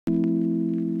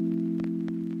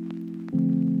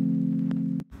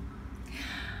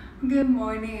Good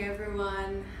morning,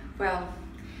 everyone. Well,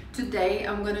 today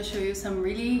I'm gonna show you some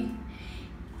really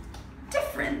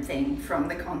different thing from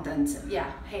the contents.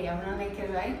 Yeah, hey, I'm not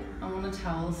naked, right? I'm on a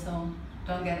towel, so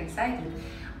don't get excited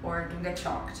or don't get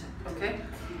shocked, okay?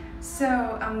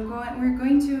 So we're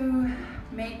going to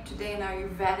make today an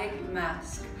Ayurvedic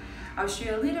mask. I'll show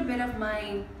you a little bit of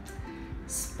my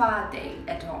spa day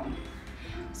at home.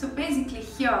 So basically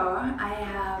here I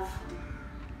have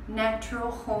natural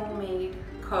homemade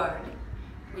curd,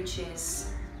 which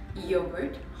is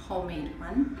yogurt, homemade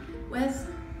one,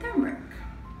 with turmeric.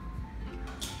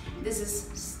 This is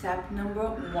step number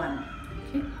one,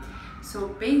 okay? So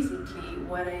basically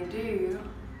what I do,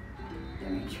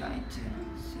 let me try to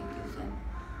see this and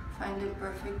find the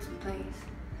perfect place.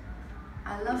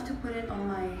 I love to put it on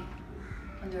my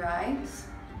under eyes,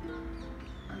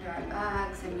 under eye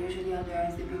bags, and usually under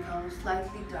eyes they become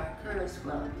slightly darker as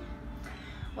well.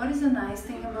 What is the nice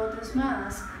thing about this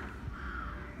mask?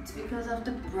 It's because of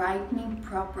the brightening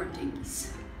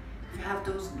properties. If you have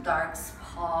those dark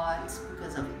spots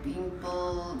because of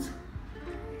pimples,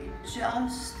 it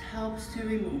just helps to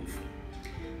remove.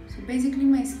 So basically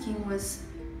my skin was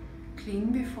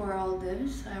clean before all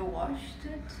this. I washed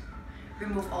it,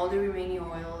 removed all the remaining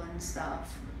oil and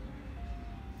stuff.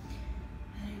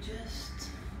 And it just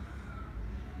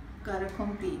got a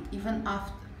complete, even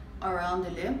after around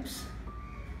the lips,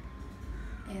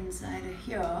 inside of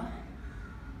here,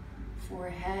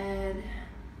 forehead,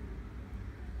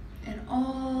 and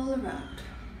all around.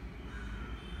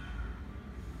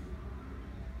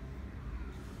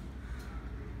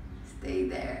 Stay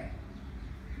there.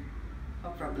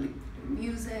 I'll probably do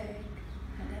music.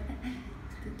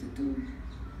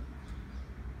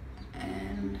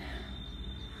 And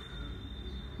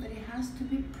but it has to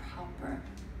be proper,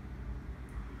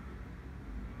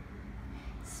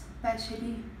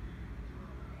 especially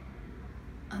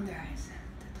under eyes.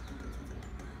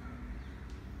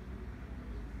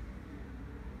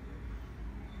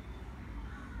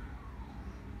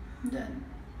 Done.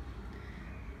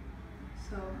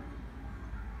 So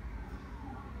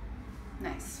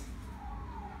nice.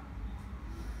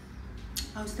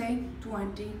 I'll stay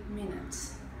 20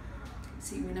 minutes.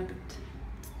 See you in a bit.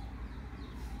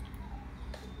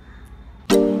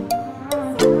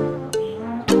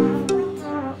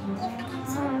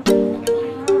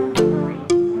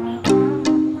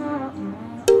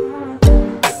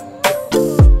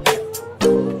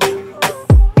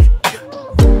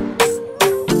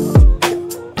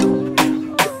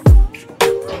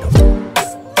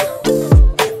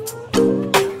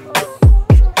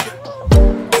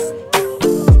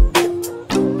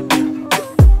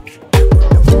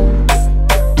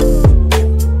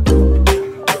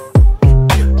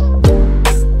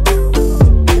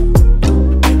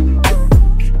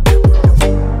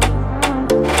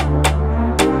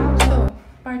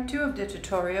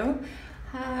 Tutorial.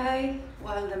 Hi,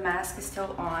 while the mask is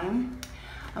still on,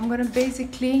 I'm gonna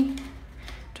basically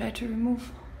try to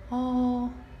remove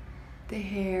all the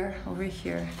hair over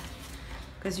here,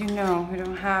 because you know we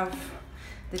don't have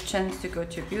the chance to go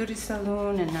to a beauty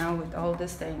salon, and now with all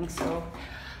this thing, so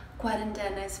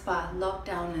quarantena spa,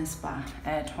 lockdown spa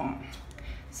at home.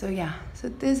 So yeah, so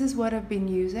this is what I've been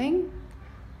using.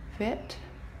 Fit.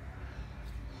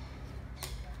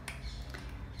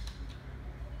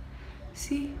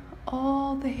 See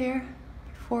all the hair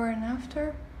before and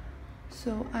after.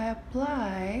 So I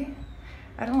apply,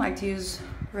 I don't like to use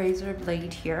razor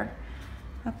blade here.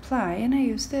 Apply, and I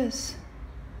use this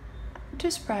to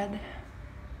spread.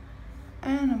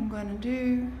 And I'm gonna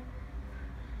do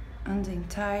on the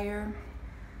entire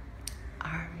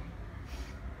arm.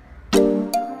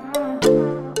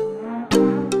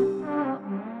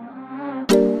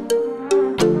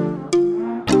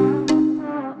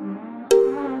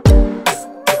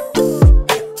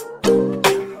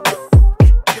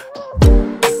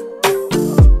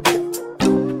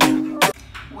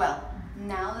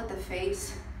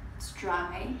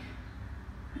 Dry,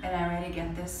 and I already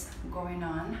get this going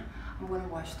on. I'm gonna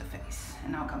wash the face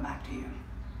and I'll come back to you.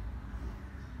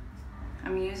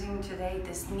 I'm using today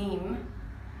this Neem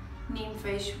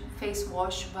face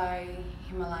wash by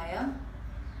Himalaya.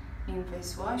 Neem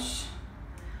face wash,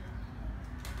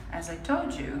 as I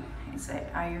told you, it's an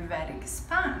Ayurvedic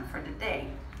spa for the day.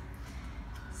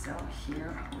 So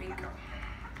here we go.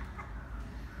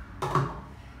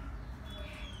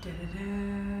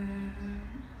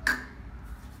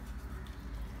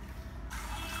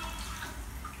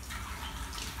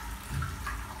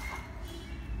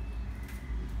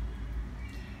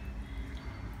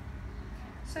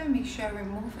 So make sure I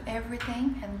remove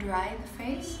everything and dry the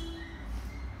face.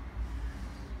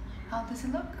 How does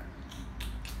it look?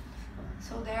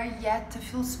 So there are yet a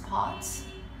few spots,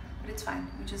 but it's fine.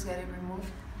 We just get it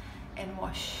removed and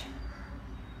wash.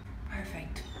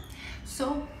 Perfect.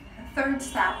 So third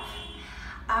step,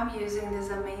 I'm using this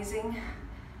amazing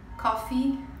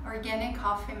organic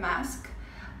coffee mask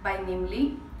by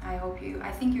Nimli.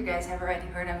 I think you guys have already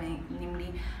heard of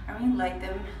Nimli. I really like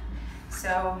them.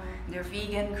 So they're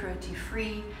vegan, cruelty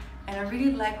free, and I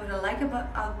really like, what I like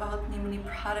about Nimli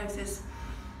products is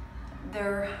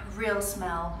their real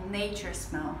smell, nature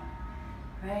smell,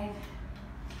 right?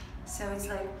 So it's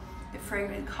like the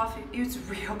fragrant coffee, it's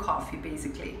real coffee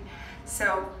basically.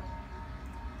 So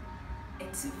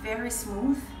it's very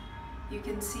smooth, you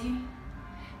can see.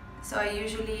 So I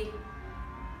usually,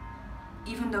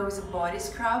 even though it's a body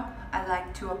scrub, I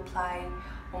like to apply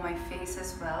on my face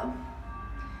as well.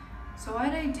 So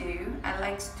what I do, I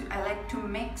like to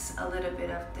mix a little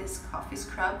bit of this coffee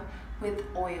scrub with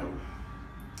oil,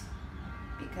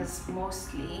 because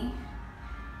mostly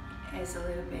it's a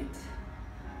little bit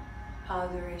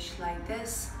powderish like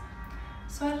this.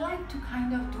 So I like to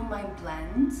kind of do my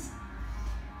blends.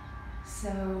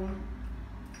 So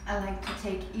I like to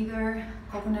take either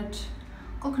coconut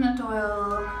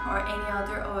oil or any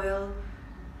other oil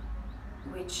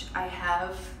which I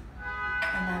have,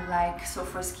 and I like, so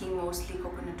for skin mostly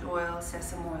coconut oil,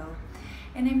 sesame oil,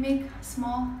 and I make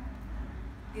small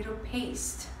little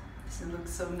paste. This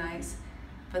looks so nice,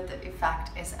 but the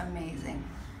effect is amazing.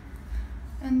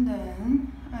 And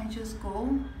then I just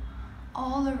go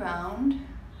all around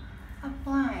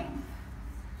applying.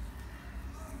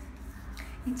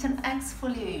 It's an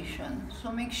exfoliation,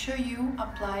 so make sure you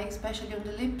apply, especially on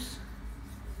the lips.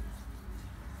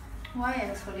 Why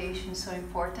exfoliation is so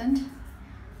important?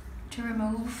 To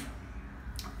remove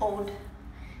old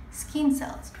skin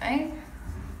cells, right?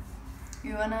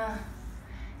 You wanna,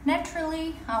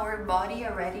 naturally our body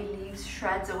already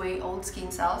shreds away old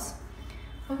skin cells,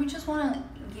 but we just wanna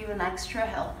give an extra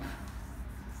help.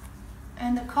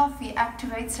 And the coffee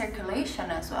activates circulation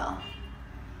as well.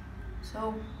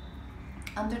 So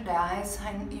under the eyes,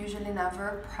 I usually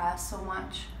never press so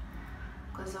much,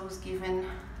 because I was given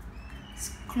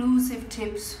exclusive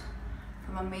tips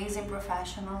from amazing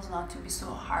professionals not to be so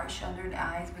harsh under the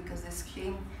eyes, because the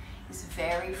skin is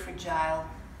very fragile.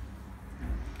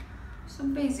 So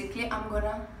basically I'm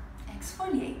gonna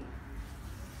exfoliate.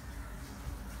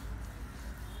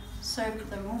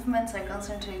 Circular movements, I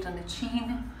concentrate on the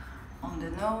chin, on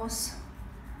the nose.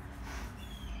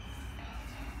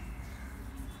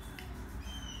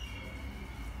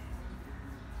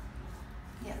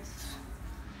 Yes.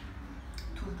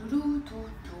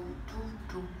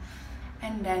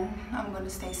 And then I'm going to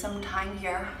stay some time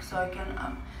here, so I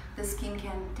can, the skin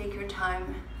can take your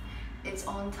time, its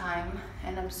own time,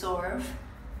 and absorb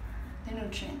the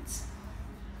nutrients.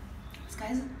 This,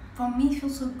 guys, for me,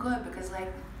 feels so good, because like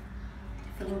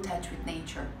I feel in touch with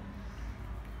nature.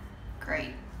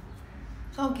 Great.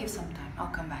 So I'll give some time. I'll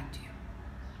come back to you.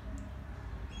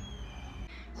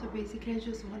 So basically, I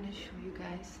just want to show you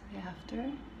guys the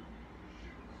after.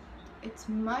 It's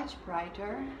much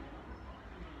brighter,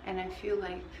 and I feel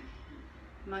like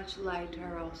much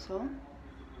lighter also.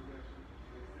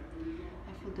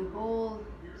 I feel the whole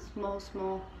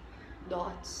small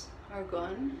dots are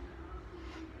gone.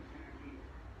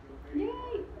 Yay!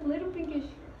 A little pinkish.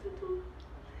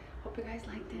 Hope you guys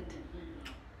liked it.